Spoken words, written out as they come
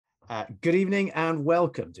Good evening and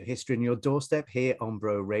welcome to History on Your Doorstep here on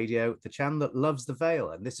Bro Radio, the channel that loves the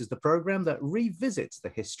Vale. And this is the program that revisits the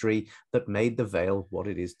history that made the Vale what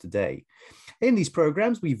it is today. In these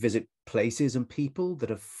programs, we visit places and people that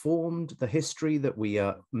have formed the history that we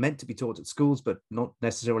are meant to be taught at schools, but not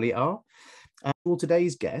necessarily are. And well,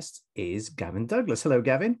 today's guest is Gavin Douglas. Hello,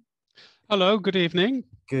 Gavin. Hello, good evening.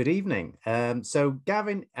 Good evening. So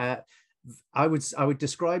Gavin, I would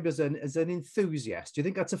describe as an enthusiast. Do you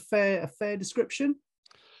think that's a fair description?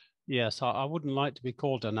 Yes, I wouldn't like to be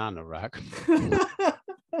called an anorak.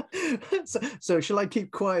 so shall I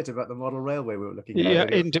keep quiet about the model railway we were looking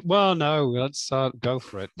at? Yeah, well, no, let's go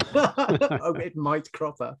for it. Oh, it might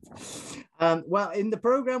crop up. Well, in the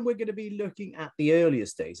programme, we're going to be looking at the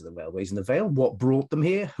earliest days of the railways in the Vale, what brought them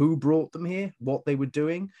here, who brought them here, what they were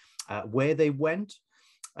doing, where they went.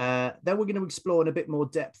 Then we're going to explore in a bit more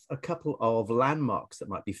depth a couple of landmarks that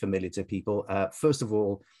might be familiar to people. First of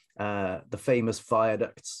all, the famous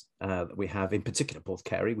viaducts that we have, in particular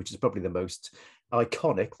Porthkerry, which is probably the most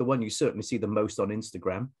iconic, the one you certainly see the most on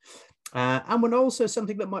Instagram. And when also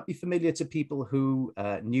something that might be familiar to people who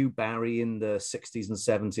knew Barry in the 60s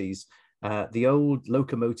and 70s, the old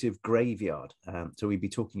locomotive graveyard. So we'd be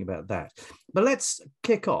talking about that. But let's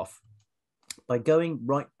kick off by going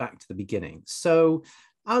right back to the beginning. So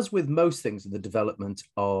as with most things in the development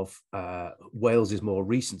of Wales's more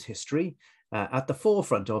recent history, at the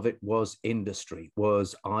forefront of it was industry,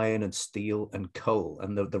 was iron and steel and coal.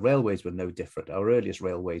 And the railways were no different. Our earliest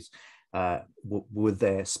railways were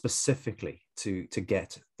there specifically to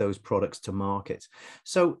get those products to market.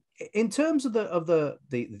 So in terms of the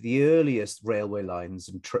earliest railway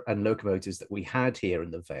lines and locomotives that we had here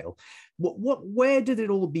in the Vale, where did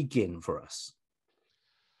it all begin for us?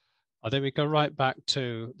 I think we go right back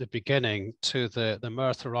to the beginning, to the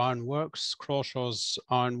Merthyr Iron Works, Crawshaw's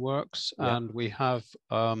Iron Works, yeah. And we have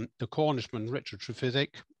the Cornishman Richard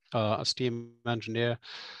Trevithick, a steam engineer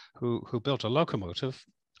who built a locomotive.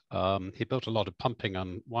 He built a lot of pumping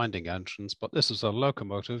and winding engines, but this is a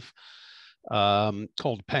locomotive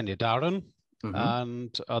called Penny Darren,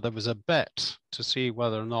 and there was a bet to see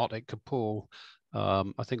whether or not it could pull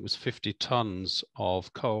I think it was 50 tons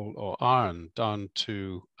of coal or iron down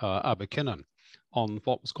to Abercynon on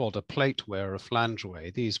what was called a plateway or a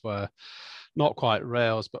flangeway. These were not quite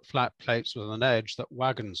rails, but flat plates with an edge that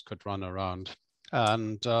wagons could run around.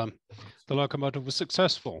 And the locomotive was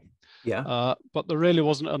successful. Yeah. But there really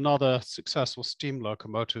wasn't another successful steam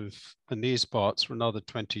locomotive in these parts for another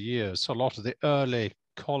 20 years. So a lot of the early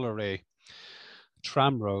colliery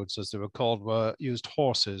tramroads, as they were called, used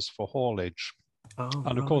horses for haulage. Oh,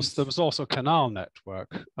 and of course, there was also a canal network,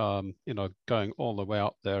 going all the way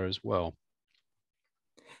up there as well.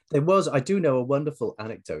 There was, I do know a wonderful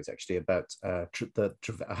anecdote actually about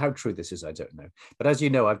how true this is, I don't know. But as you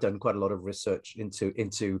know, I've done quite a lot of research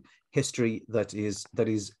into history that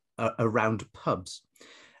is around pubs.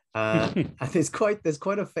 And there's quite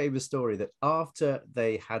a famous story that after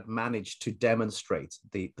they had managed to demonstrate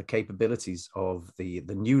the capabilities of the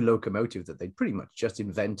new locomotive that they'd pretty much just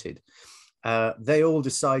invented, they all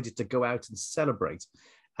decided to go out and celebrate,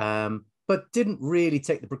 but didn't really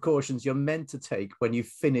take the precautions you're meant to take when you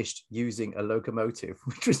finished using a locomotive,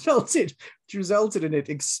 which resulted in it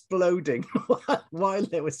exploding while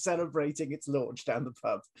they were celebrating its launch down the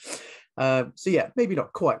pub. So yeah, maybe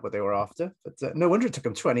not quite what they were after, but no wonder it took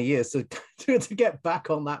them 20 years to get back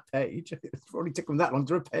on that page. It probably took them that long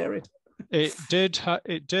to repair it. It did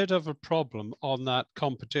have a problem on that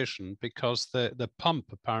competition because the pump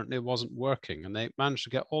apparently wasn't working, and they managed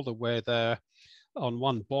to get all the way there on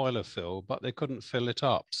one boiler fill, but they couldn't fill it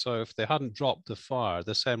up. So if they hadn't dropped the fire,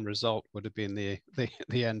 the same result would have been the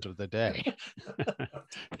end of the day.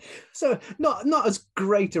 So not as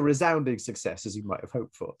great a resounding success as you might have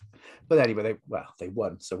hoped for. But anyway, they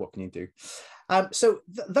won. So what can you do? So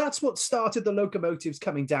that's what started the locomotives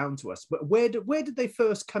coming down to us. But where did they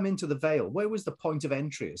first come into the Vale? Where was the point of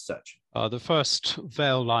entry as such? The first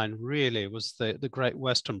Vale line really was the Great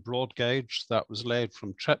Western Broad Gauge that was laid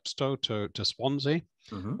from Chepstow to Swansea,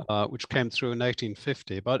 which came through in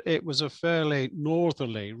 1850. But it was a fairly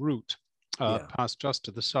northerly route, passed just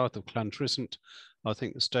to the south of Clantrisant. I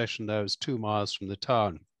think the station there is 2 miles from the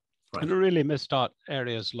town. Right. And it really missed out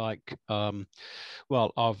areas like, our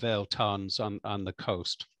Vale towns and the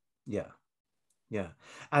coast. Yeah.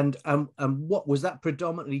 And what was that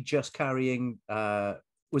predominantly just carrying?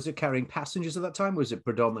 Was it carrying passengers at that time? Or was it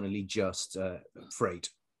predominantly just freight?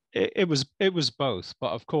 It was both,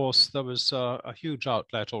 but of course there was a huge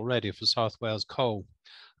outlet already for South Wales coal,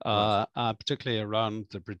 particularly around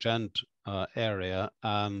the Bridgend area,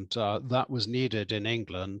 and that was needed in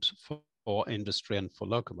England for industry and for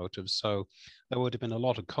locomotives. So there would have been a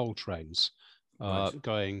lot of coal trains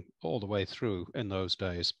going all the way through in those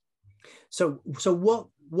days. So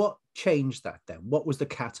what changed that then? What was the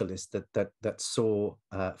catalyst that saw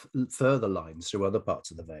further lines through other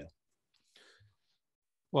parts of the Vale?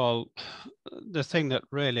 Well, the thing that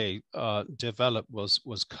really developed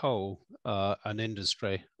was coal and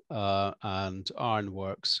industry and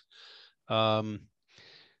ironworks.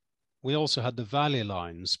 We also had the valley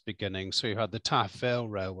lines beginning. So you had the Taff Vale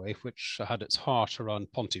Railway, which had its heart around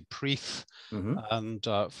Pontypridd,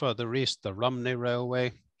 and further east, the Rumney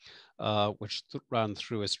Railway, which ran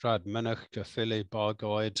through Ystrad-Mynach, Caerphilly,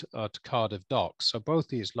 Bargoed to Cardiff Docks. So both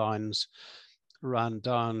these lines ran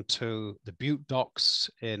down to the Bute Docks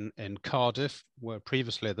in Cardiff, where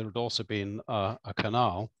previously there had also been a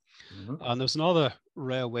canal. And there's another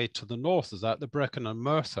railway to the north of that, the Brecon and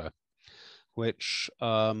Merthyr, which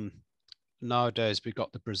nowadays we've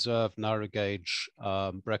got the preserved narrow gauge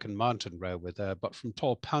Brecon Mountain Railway there, but from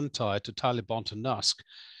Torpantai to Talibont and Nusk,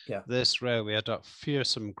 this railway had a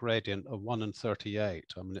fearsome gradient of 1:38.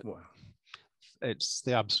 I mean, it's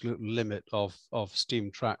the absolute limit of steam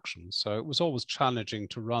traction. So it was always challenging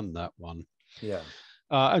to run that one. Yeah.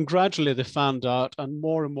 And gradually they found out, and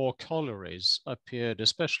more collieries appeared,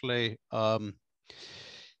 especially around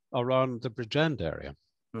the Bridgend area.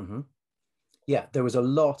 Yeah, there was a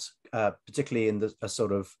lot, particularly in the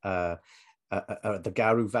sort of the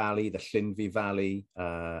Garw Valley, the Llinvi Valley,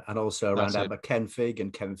 and also around Aberkenfig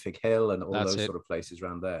and Kenfig Hill and all those sort of places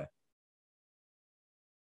around there.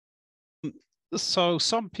 So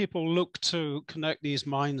some people look to connect these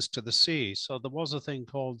mines to the sea. So there was a thing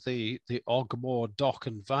called the Ogmore Dock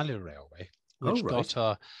and Valley Railway, which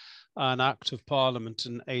got an Act of Parliament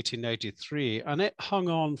in 1883, and it hung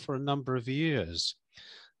on for a number of years.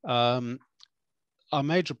 A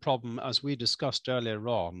major problem, as we discussed earlier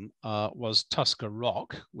on, was Tusker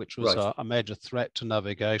Rock, which was a major threat to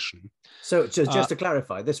navigation. So just to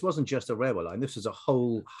clarify, this wasn't just a railway line. This was a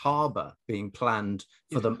whole harbour being planned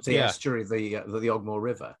for the estuary of the Ogmore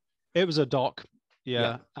River. It was a dock,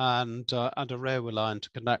 and a railway line to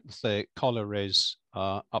connect the collieries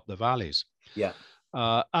up the valleys. Yeah.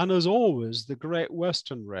 And as always, the Great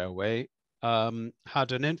Western Railway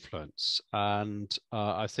had an influence, and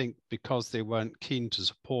I think because they weren't keen to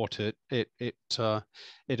support it, it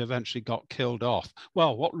eventually got killed off.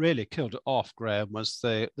 Well, what really killed it off, Graham, was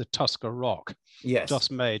the Tusker Rock. Just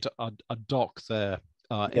made a dock there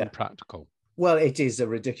impractical. Well, it is a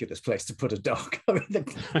ridiculous place to put a dock. I mean,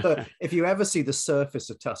 if you ever see the surface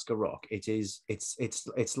of Tusker Rock, it's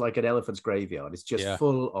like an elephant's graveyard. It's just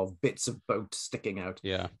full of bits of boat sticking out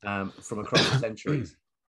from across the centuries.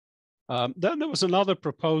 Then there was another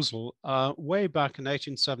proposal way back in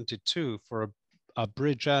 1872 for a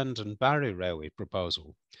Bridgend and Barry Railway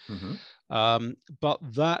proposal. But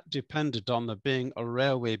that depended on there being a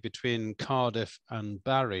railway between Cardiff and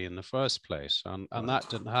Barry in the first place. And that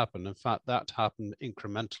didn't happen. In fact, that happened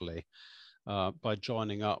incrementally by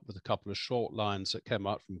joining up with a couple of short lines that came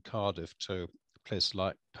out from Cardiff to places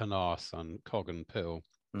like Penarth and Coggan-Pill.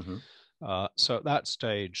 So at that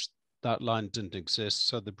stage, that line didn't exist.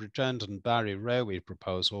 So the Bridgend and Barry Railway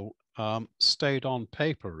proposal stayed on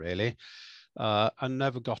paper, really, and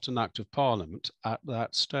never got an Act of Parliament at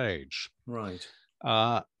that stage. Right.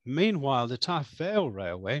 Meanwhile, the Taff Vale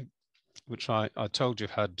Railway, which I told you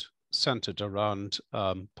had centred around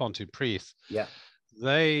Pontypridd,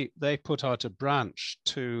 they put out a branch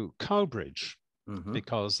to Cowbridge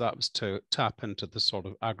because that was to tap into the sort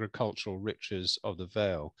of agricultural riches of the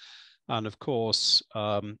Vale. And of course,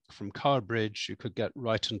 from Cowbridge, you could get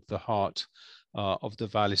right into the heart of the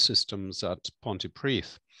valley systems at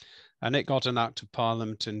Pontypridd. And it got an Act of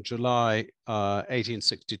Parliament in July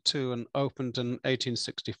 1862 and opened in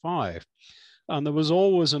 1865. And there was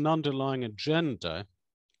always an underlying agenda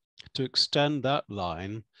to extend that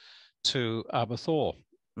line to Aberthaw,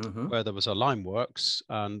 where there was a lime works,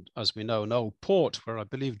 and as we know, an old port where I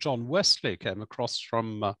believe John Wesley came across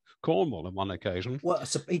from Cornwall on one occasion. Well,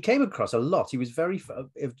 so he came across a lot. He was very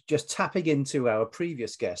just tapping into our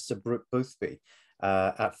previous guest, Sir Brooke Boothby,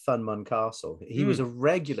 at Funmun Castle. He was a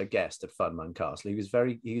regular guest at Funmun Castle.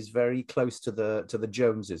 He was very close to the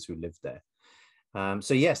Joneses who lived there.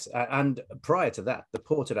 So yes, and prior to that, the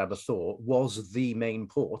port at Aberthaw was the main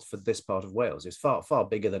port for this part of Wales. It's far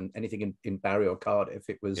bigger than anything in Barry or Cardiff.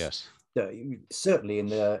 It was certainly in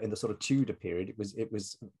the sort of Tudor period. It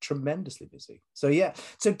was tremendously busy. So yeah.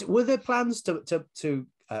 So were there plans to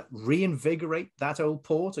reinvigorate that old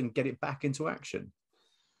port and get it back into action?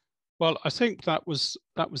 Well, I think that was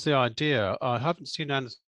the idea. I haven't seen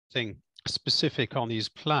anything specific on these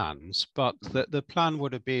plans, but the plan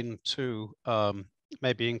would have been to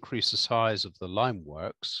maybe increase the size of the lime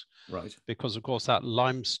works, Right. because of course that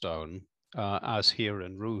limestone, as here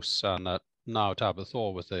in Roos and now at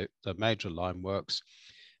Aberthaw with the major lime works,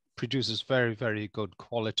 produces very, very good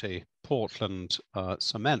quality Portland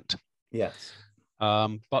cement. Yes.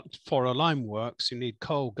 But for a lime works, you need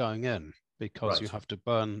coal going in because you Right. have to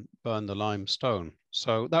burn the limestone.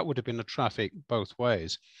 So that would have been a traffic both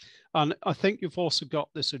ways. And I think you've also got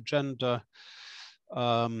this agenda,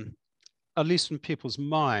 at least in people's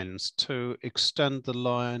minds, to extend the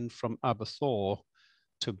line from Aberthaw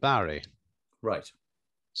to Barry. Right.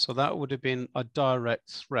 So that would have been a direct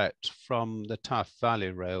threat from the Taff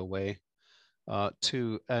Valley Railway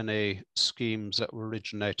to any schemes that were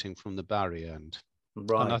originating from the Barry end. And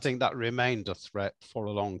I Right. think that remained a threat for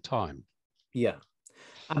a long time. Yeah.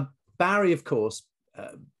 Barry, of course,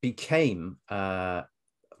 became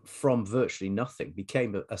from virtually nothing,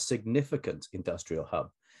 became a significant industrial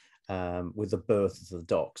hub with the birth of the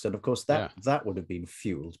docks, and of course that would have been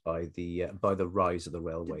fueled by the rise of the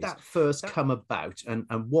railways. Did that first come about, and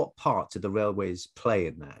what part did the railways play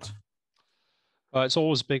in that? It's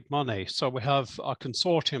always big money. So we have a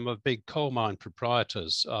consortium of big coal mine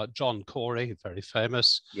proprietors, John Corey, very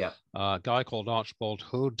famous, a guy called Archibald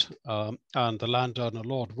Hood, and the landowner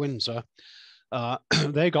Lord Windsor.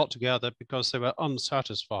 They got together because they were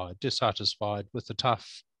dissatisfied with the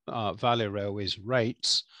Taff Valley Railway's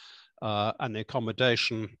rates and the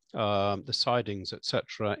accommodation, the sidings,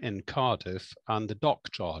 etc., in Cardiff, and the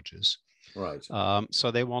dock charges. Right. So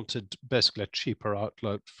they wanted basically a cheaper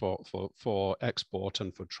outlet for export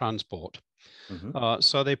and for transport. Mm-hmm.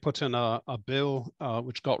 So they put in a bill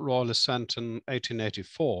which got royal assent in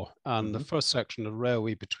 1884, and mm-hmm. the first section of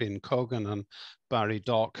railway between Cogan and Barry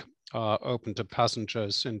Dock opened to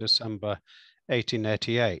passengers in December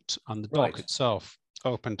 1888, and the dock itself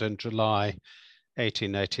opened in July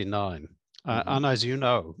 1889. Mm-hmm. And as you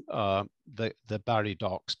know, the Barry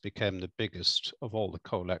docks became the biggest of all the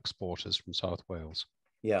coal exporters from South Wales.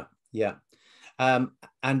 Yeah, yeah. And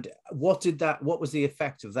what was the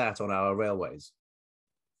effect of that on our railways?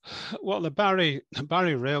 Well, the Barry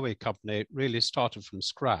Railway Company really started from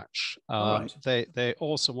scratch. They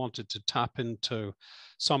also wanted to tap into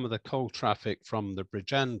some of the coal traffic from the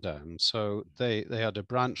Bridgend end. So they had a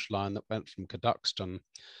branch line that went from Caduxton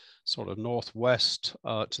sort of northwest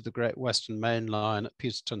to the Great Western Main Line at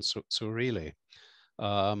Peterton Surrey.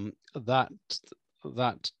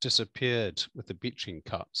 That disappeared with the beaching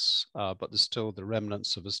cuts, but there's still the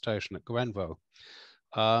remnants of a station at Gwenvo.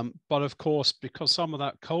 But of course, because some of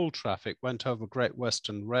that coal traffic went over Great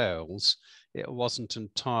Western Rails, it wasn't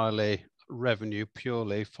entirely revenue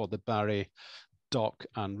purely for the Barry Dock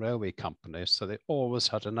and Railway Company. So they always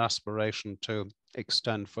had an aspiration to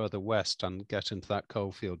extend further west and get into that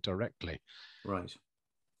coal field directly. Right.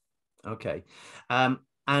 Okay.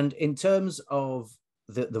 And in terms of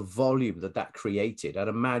the volume that created, I'd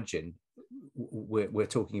imagine we're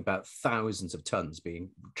talking about thousands of tons being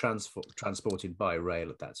transported by rail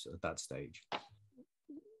at that stage.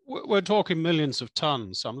 We're talking millions of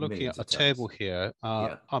tons. I'm looking at a table here.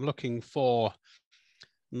 I'm looking for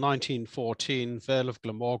 1914 Vale of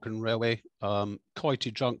Glamorgan Railway,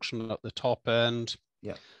 Coity Junction at the top end,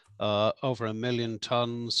 over 1 million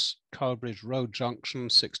tons. Cowbridge Road Junction,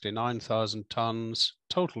 69,000 tons.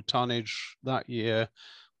 Total tonnage that year,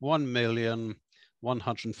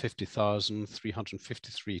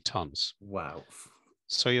 1,150,353 tons. Wow.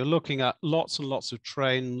 So you're looking at lots and lots of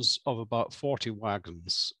trains of about 40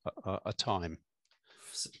 wagons a time.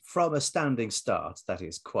 From a standing start, that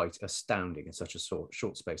is quite astounding in such a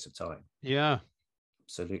short space of time. Yeah.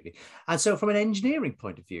 Absolutely. And so from an engineering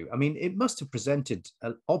point of view, I mean, it must have presented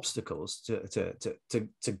obstacles to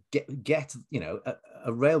get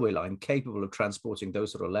a railway line capable of transporting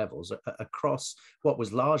those sort of levels across what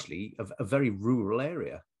was largely a very rural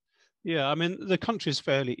area. Yeah, I mean, the country is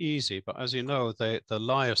fairly easy, but as you know, the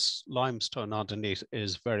limestone underneath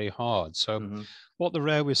is very hard. So what the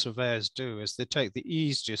railway surveyors do is they take the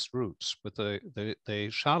easiest routes with the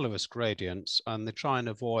shallowest gradients, and they try and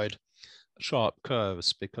avoid sharp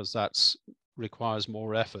curves because that requires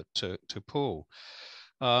more effort to pull.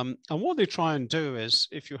 And what they try and do is,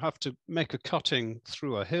 if you have to make a cutting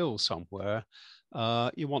through a hill somewhere,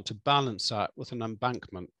 you want to balance that with an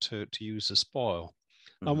embankment to use the spoil.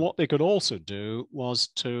 And what they could also do was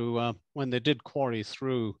to, when they did quarry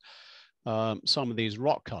through some of these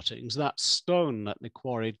rock cuttings, that stone that they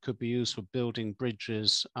quarried could be used for building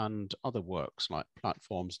bridges and other works like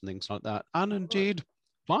platforms and things like that, and indeed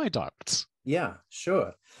viaducts. Yeah,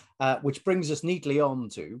 sure. which brings us neatly on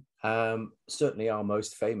to certainly our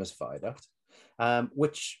most famous viaduct,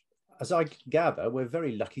 which, as I gather, we're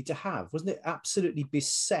very lucky to have. Wasn't it absolutely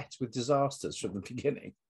beset with disasters from the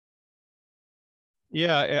beginning?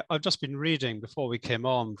 Yeah, I've just been reading before we came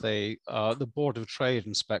on the Board of Trade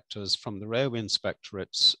inspectors from the Railway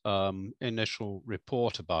Inspectorate's initial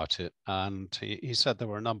report about it, and he said there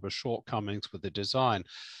were a number of shortcomings with the design.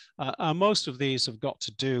 And most of these have got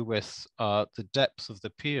to do with the depth of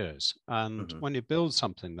the piers. And when you build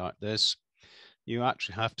something like this, you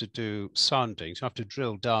actually have to do soundings. You have to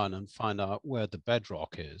drill down and find out where the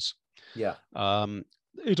bedrock is. Yeah.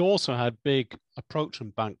 It also had big approach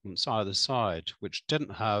embankments either side, which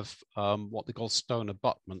didn't have what they call stone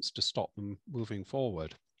abutments to stop them moving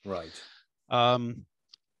forward. Right. And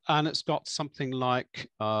it's got something like,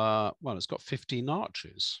 it's got 15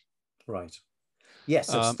 arches. Right. Yes.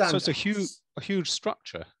 So it's a huge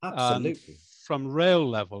structure. Absolutely. From rail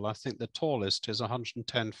level, I think the tallest is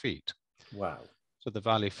 110 feet. Wow. To the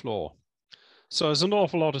valley floor. So there's an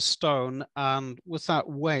awful lot of stone, and with that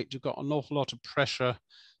weight, you've got an awful lot of pressure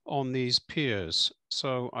on these piers.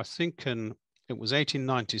 So I think it was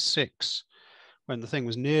 1896 when the thing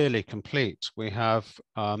was nearly complete. We have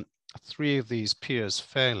 3 of these piers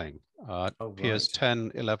failing. Piers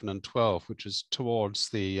 10, 11, and 12, which is towards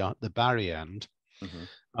the Barry end,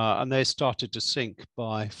 and they started to sink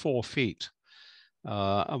by 4 feet.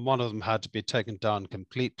 And one of them had to be taken down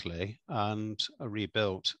completely and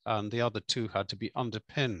rebuilt, and the other 2 had to be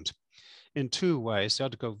underpinned in 2 ways. They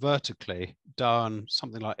had to go vertically down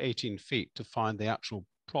something like 18 feet to find the actual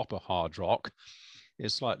proper hard rock.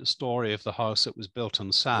 It's like the story of the house that was built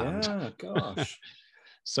on sand. Yeah, gosh.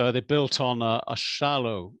 So they built on a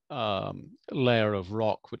shallow layer of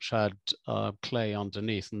rock which had clay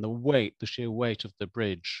underneath, and the sheer weight of the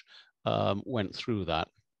bridge went through that.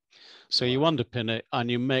 So you underpin it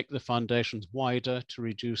and you make the foundations wider to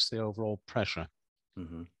reduce the overall pressure.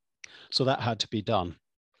 So that had to be done.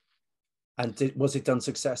 And was it done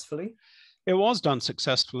successfully? It was done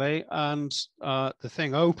successfully, and the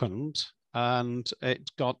thing opened, and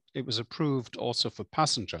it was approved also for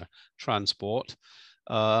passenger transport.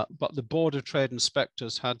 But the Board of Trade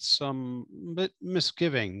inspectors had some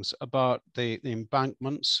misgivings about the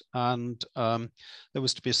embankments, and there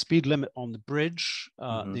was to be a speed limit on the bridge.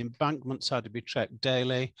 The embankments had to be checked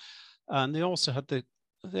daily, and they also had the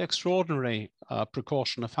extraordinary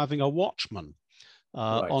precaution of having a watchman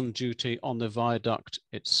on duty on the viaduct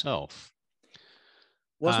itself.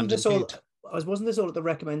 Wasn't this all at the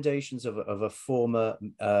recommendations of a former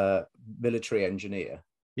military engineer?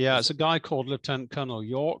 Yeah, it's a guy called Lieutenant Colonel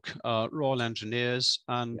York, Royal Engineers,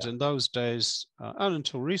 and in those days, and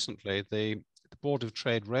until recently, the Board of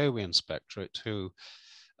Trade Railway Inspectorate, who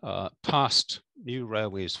passed new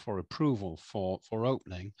railways for approval for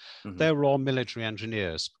opening, they were all military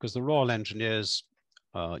engineers, because the Royal Engineers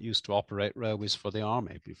used to operate railways for the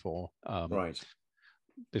army before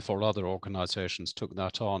other organizations took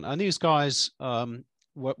that on. And these guys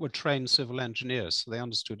were trained civil engineers, so they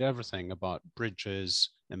understood everything about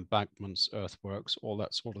bridges, embankments, earthworks, all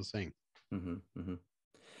that sort of thing.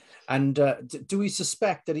 And do we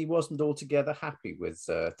suspect that he wasn't altogether happy with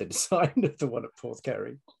the design of the one at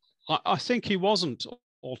Porthkerry? I think he wasn't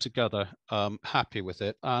altogether happy with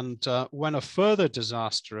it. And when a further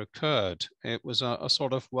disaster occurred, it was a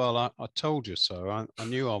sort of, well, I told you so. I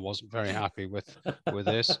knew I wasn't very happy with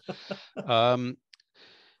this.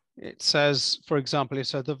 It says, for example, it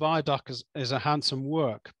said the viaduct is a handsome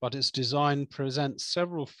work, but its design presents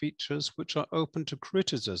several features which are open to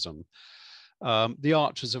criticism. The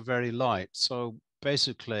arches are very light. So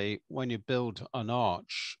basically, when you build an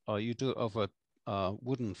arch, you do it over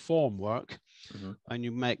wooden formwork, and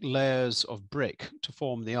you make layers of brick to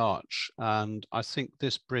form the arch. And I think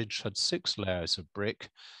this bridge had 6 layers of brick,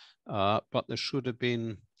 but there should have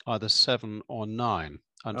been either 7 or 9.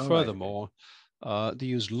 And furthermore, they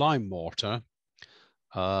used lime mortar,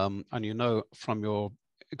 and you know from your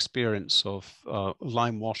experience of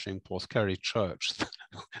lime washing Porthkerry Church.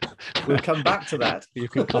 We'll come back to that. You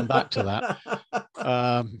can come back to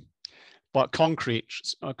that. But concrete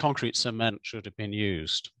cement should have been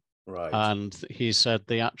used. Right. And he said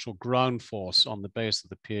the actual ground force on the base of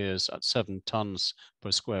the piers at 7 tons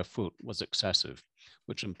per square foot was excessive,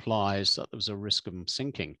 which implies that there was a risk of them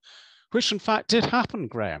sinking, which in fact did happen,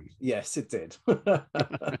 Graham. Yes, it did.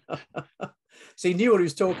 So he knew what he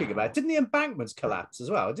was talking about. Didn't the embankments collapse as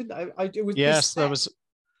well? Yes,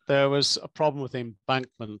 there was a problem with the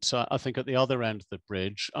embankment, I think, at the other end of the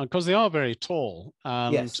bridge, because they are very tall.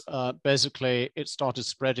 And basically, it started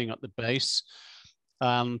spreading at the base.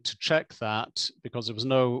 And to check that, because there was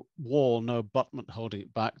no wall, no abutment holding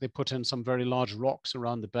it back, they put in some very large rocks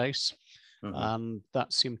around the base, and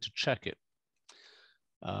that seemed to check it.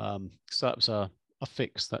 So that was a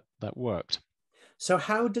fix that worked. So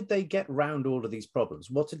how did they get round all of these problems?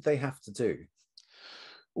 What did they have to do?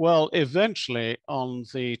 Well, eventually, on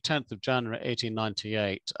the 10th of January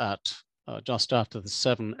 1898, at just after the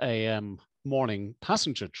 7 a.m. morning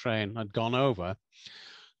passenger train had gone over,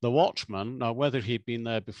 the watchman, now whether he'd been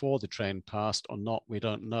there before the train passed or not, we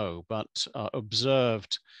don't know, but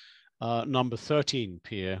observed number 13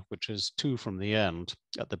 pier, which is 2 from the end,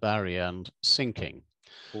 at the Barry end, sinking.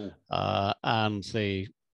 And the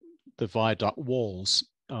viaduct walls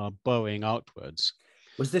bowing outwards.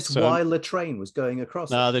 Was this while the train was going across?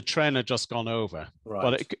 No, the train had just gone over. Right.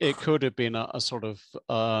 But it could have been a sort of,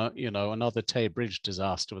 another Tay Bridge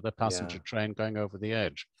disaster with a passenger train going over the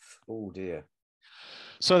edge. Oh, dear.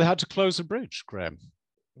 So they had to close the bridge, Graham.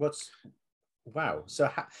 Wow. So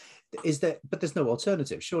but there's no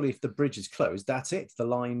alternative. Surely if the bridge is closed, that's it. The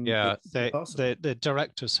line. Yeah, the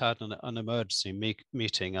directors had an emergency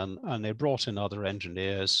meeting and they brought in other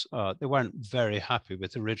engineers. They weren't very happy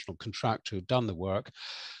with the original contractor who'd done the work.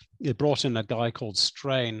 They brought in a guy called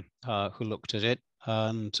Strain who looked at it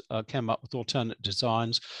and came up with alternate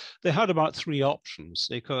designs. They had about 3 options.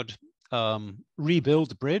 They could rebuild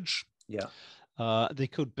the bridge. Yeah. They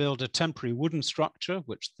could build a temporary wooden structure,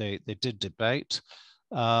 which they did debate,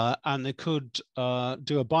 and they could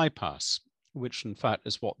do a bypass, which in fact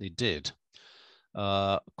is what they did.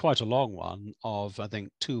 Quite a long one of, I think,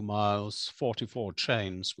 2 miles, 44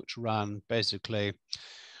 chains, which ran basically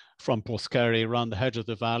from Porthkerry around the head of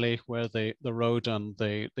the valley where the road and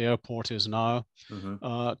the airport is now,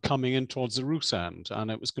 coming in towards the Roos end, and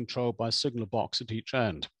it was controlled by a signal box at each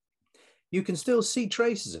end. You can still see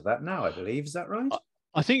traces of that now, I believe. Is that right?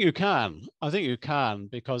 I think you can. I think you can,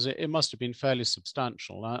 because it must have been fairly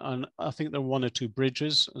substantial. And I think there were 1 or 2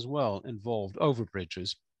 bridges as well involved, over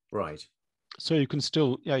bridges. Right. So you can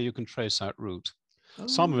still, you can trace that route. Oh.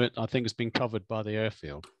 Some of it, I think, has been covered by the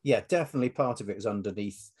airfield. Yeah, definitely part of it is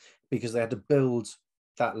underneath, because they had to build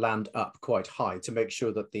that land up quite high to make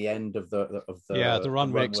sure that the end of the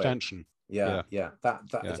runway extension. That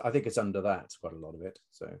is, I think it's under that, quite a lot of it.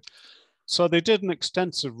 So they did an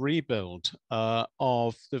extensive rebuild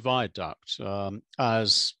of the viaduct,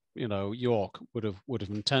 as York would have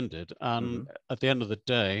intended, and at the end of the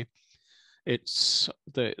day, it's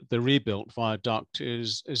the rebuilt viaduct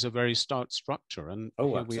is a very stout structure, and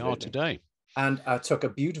here we are today. And I took a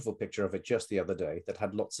beautiful picture of it just the other day that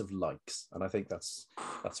had lots of likes, and I think that's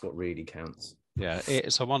what really counts. Yeah,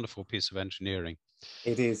 it's a wonderful piece of engineering.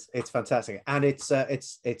 It is. It's fantastic, and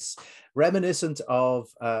it's reminiscent of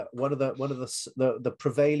one of the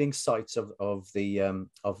prevailing sites of the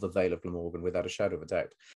Vale of Glamorgan, without a shadow of a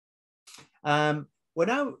doubt. We're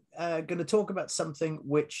now going to talk about something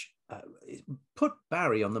which put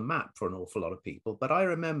Barry on the map for an awful lot of people. But I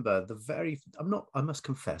remember I must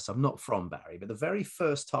confess, I'm not from Barry, but the very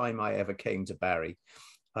first time I ever came to Barry,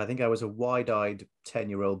 I think I was a wide-eyed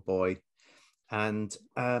 10-year-old boy, and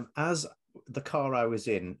as the car I was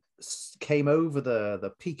in came over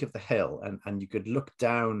the peak of the hill, and you could look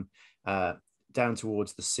down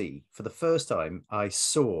towards the sea. For the first time, I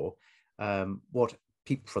saw what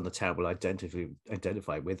people from the town will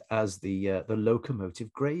identify with as the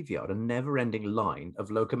locomotive graveyard, a never-ending line of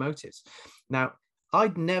locomotives. Now,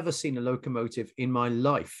 I'd never seen a locomotive in my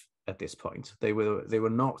life at this point. They were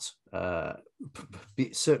not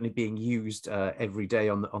certainly being used every day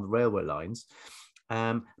on the railway lines.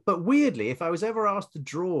 But weirdly, if I was ever asked to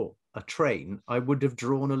draw a train, I would have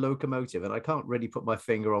drawn a locomotive, and I can't really put my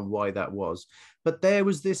finger on why that was. But there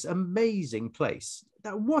was this amazing place.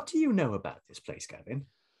 Now, what do you know about this place, Gavin?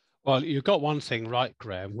 Well, you've got one thing right,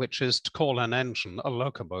 Graham, which is to call an engine a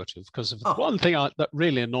locomotive, because one thing that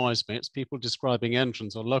really annoys me, it's people describing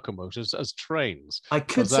engines or locomotives as trains. I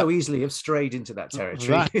could so easily have strayed into that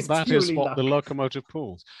territory. That is what the locomotive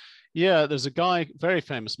pulls. Yeah, there's a guy, very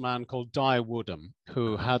famous man called Di Woodham,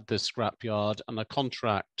 who had this scrapyard and a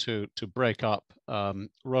contract to break up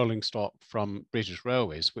rolling stock from British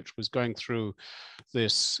Railways, which was going through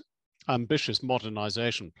this ambitious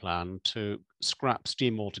modernization plan to scrap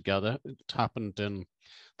steam altogether. It happened in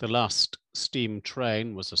the last steam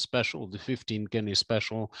train was a special, the 15 guinea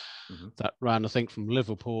special, that ran, I think, from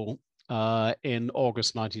Liverpool in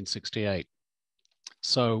August 1968.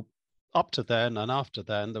 So up to then and after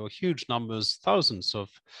then, there were huge numbers, thousands of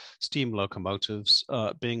steam locomotives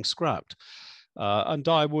being scrapped. And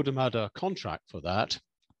Di Woodham had a contract for that.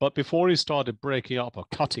 But before he started breaking up or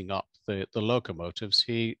cutting up the locomotives,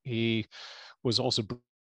 he was also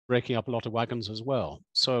breaking up a lot of wagons as well.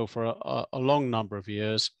 So for a long number of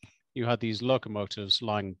years, you had these locomotives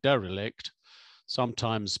lying derelict,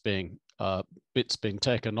 sometimes being bits being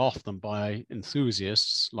taken off them by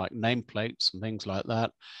enthusiasts like nameplates and things like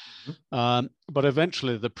that. But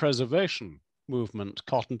eventually the preservation movement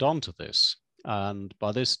cottoned onto this. And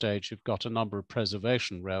by this stage, you've got a number of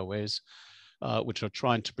preservation railways which are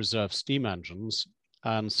trying to preserve steam engines.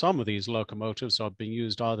 And some of these locomotives are being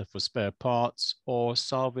used either for spare parts or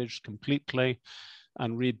salvaged completely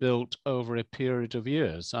and rebuilt over a period of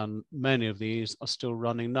years. And many of these are still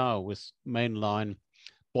running now with mainline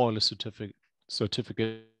boiler certificates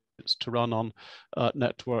to run on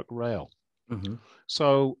Network Rail.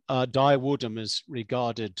 So Di Woodham is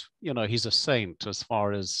regarded, he's a saint as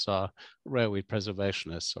far as railway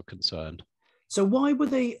preservationists are concerned. So why were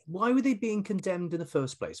they being condemned in the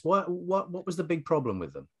first place? What was the big problem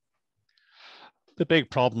with them? The big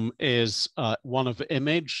problem is one of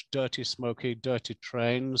image, dirty, smoky, dirty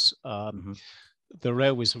trains. The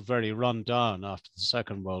railways were very run down after the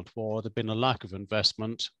Second World War. There'd been a lack of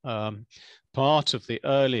investment. Part of the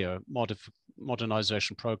earlier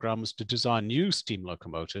modernization program was to design new steam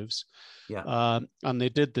locomotives. And they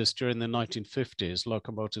did this during the 1950s.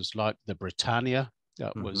 Locomotives like the Britannia,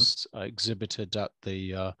 that was exhibited at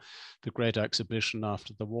the Great Exhibition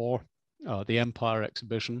after the war, the Empire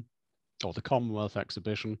Exhibition, or the Commonwealth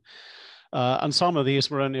Exhibition. And some of these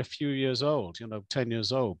were only a few years old, 10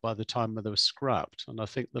 years old by the time they were scrapped. And I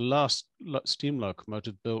think the last steam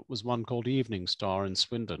locomotive built was one called Evening Star in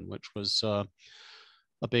Swindon, which was a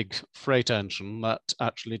big freight engine that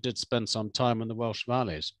actually did spend some time in the Welsh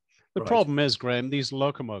valleys. The problem is, Graham, these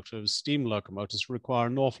locomotives, steam locomotives, require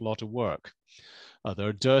an awful lot of work.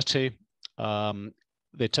 They're dirty.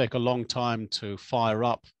 They take a long time to fire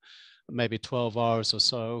up, maybe 12 hours or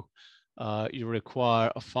so. You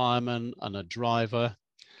require a fireman and a driver.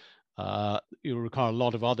 You require a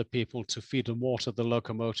lot of other people to feed and water the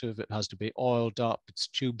locomotive. It has to be oiled up. Its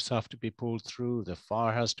tubes have to be pulled through. The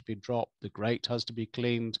fire has to be dropped. The grate has to be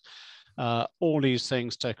cleaned. All these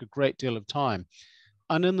things take a great deal of time.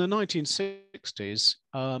 And in the 1960s,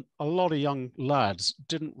 a lot of young lads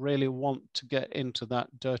didn't really want to get into that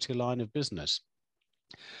dirty line of business.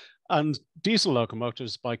 And diesel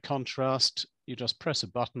locomotives, by contrast, you just press a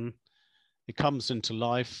button, it comes into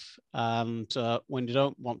life, and when you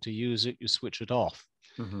don't want to use it, you switch it off.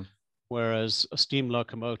 Whereas a steam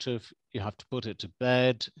locomotive, you have to put it to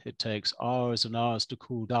bed. It takes hours and hours to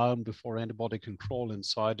cool down before anybody can crawl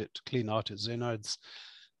inside it to clean out its innards,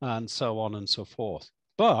 and so on and so forth.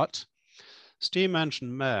 But steam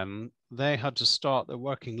engine men, they had to start their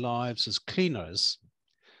working lives as cleaners,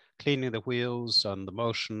 cleaning the wheels and the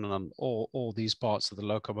motion and all these parts of the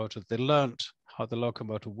locomotive. They learned how the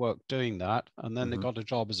locomotive worked doing that, and then they got a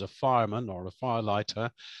job as a fireman or a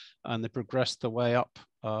firelighter, and they progressed their way up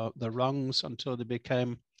the rungs until they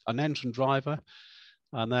became an engine driver.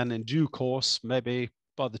 And then in due course, maybe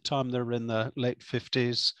by the time they're in the late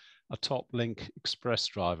 50s, a top link express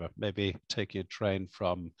driver, maybe taking a train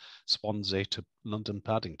from Swansea to London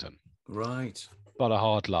Paddington. Right. But a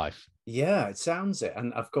hard life. Yeah, it sounds it.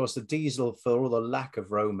 And of course, the diesel, for all the lack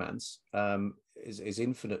of romance, is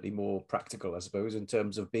infinitely more practical, I suppose, in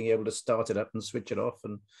terms of being able to start it up and switch it off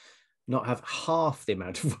and not have half the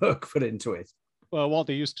amount of work put into it. Well, what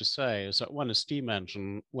they used to say is that when a steam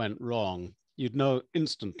engine went wrong, you'd know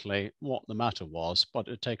instantly what the matter was, but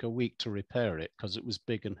it'd take a week to repair it because it was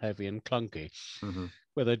big and heavy and clunky.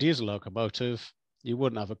 With a diesel locomotive, you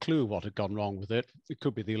wouldn't have a clue what had gone wrong with it. It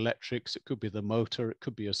could be the electrics, it could be the motor, it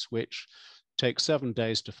could be a switch. It takes 7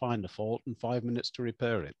 days to find the fault and 5 minutes to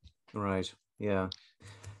repair it. Right. Yeah.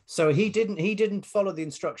 So he didn't follow the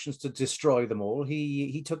instructions to destroy them all.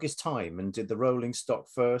 He took his time and did the rolling stock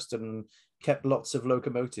first and kept lots of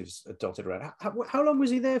locomotives dotted around. How long was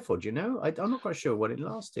he there for? Do you know? I'm not quite sure what it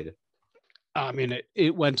lasted. I mean,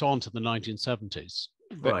 it went on to the 1970s.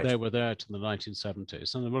 Right. They were there to the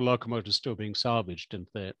 1970s, and there were locomotives still being salvaged in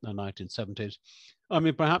the 1970s. I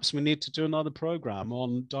mean, perhaps we need to do another program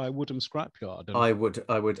on Di Woodham Scrapyard. I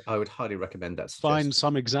would highly recommend that. Find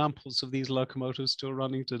some examples of these locomotives still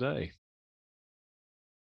running today.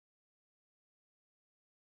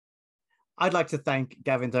 I'd like to thank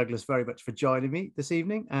Gavin Douglas very much for joining me this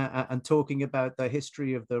evening and talking about the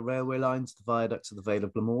history of the railway lines, the viaducts of the Vale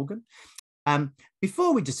of Glamorgan.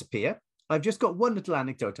 Before we disappear, I've just got one little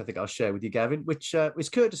anecdote I think I'll share with you, Gavin, which is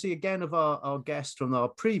courtesy again of our guest from our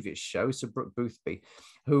previous show, Sir Brooke Boothby,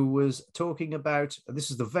 who was talking about, this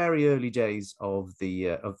is the very early days of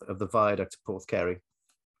the viaduct of Porthkerry.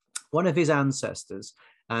 One of his ancestors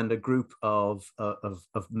and a group of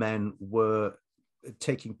men were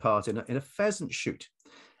taking part in a pheasant shoot.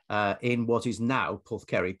 in what is now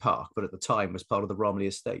Porthkerry Park, but at the time was part of the Romilly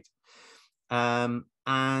estate. And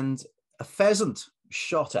a pheasant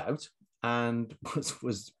shot out and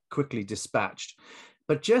was quickly dispatched.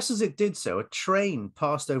 But just as it did so, a train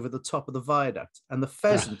passed over the top of the viaduct, and the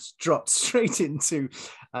pheasant dropped straight into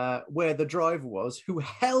where the driver was, who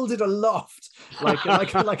held it aloft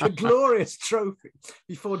like a glorious trophy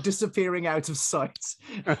before disappearing out of sight.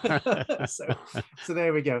 so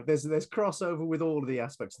there we go. There's crossover with all of the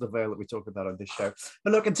aspects of the Vale that we talk about on this show.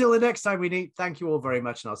 But look, until the next time we meet, thank you all very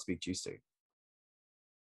much, and I'll speak to you soon.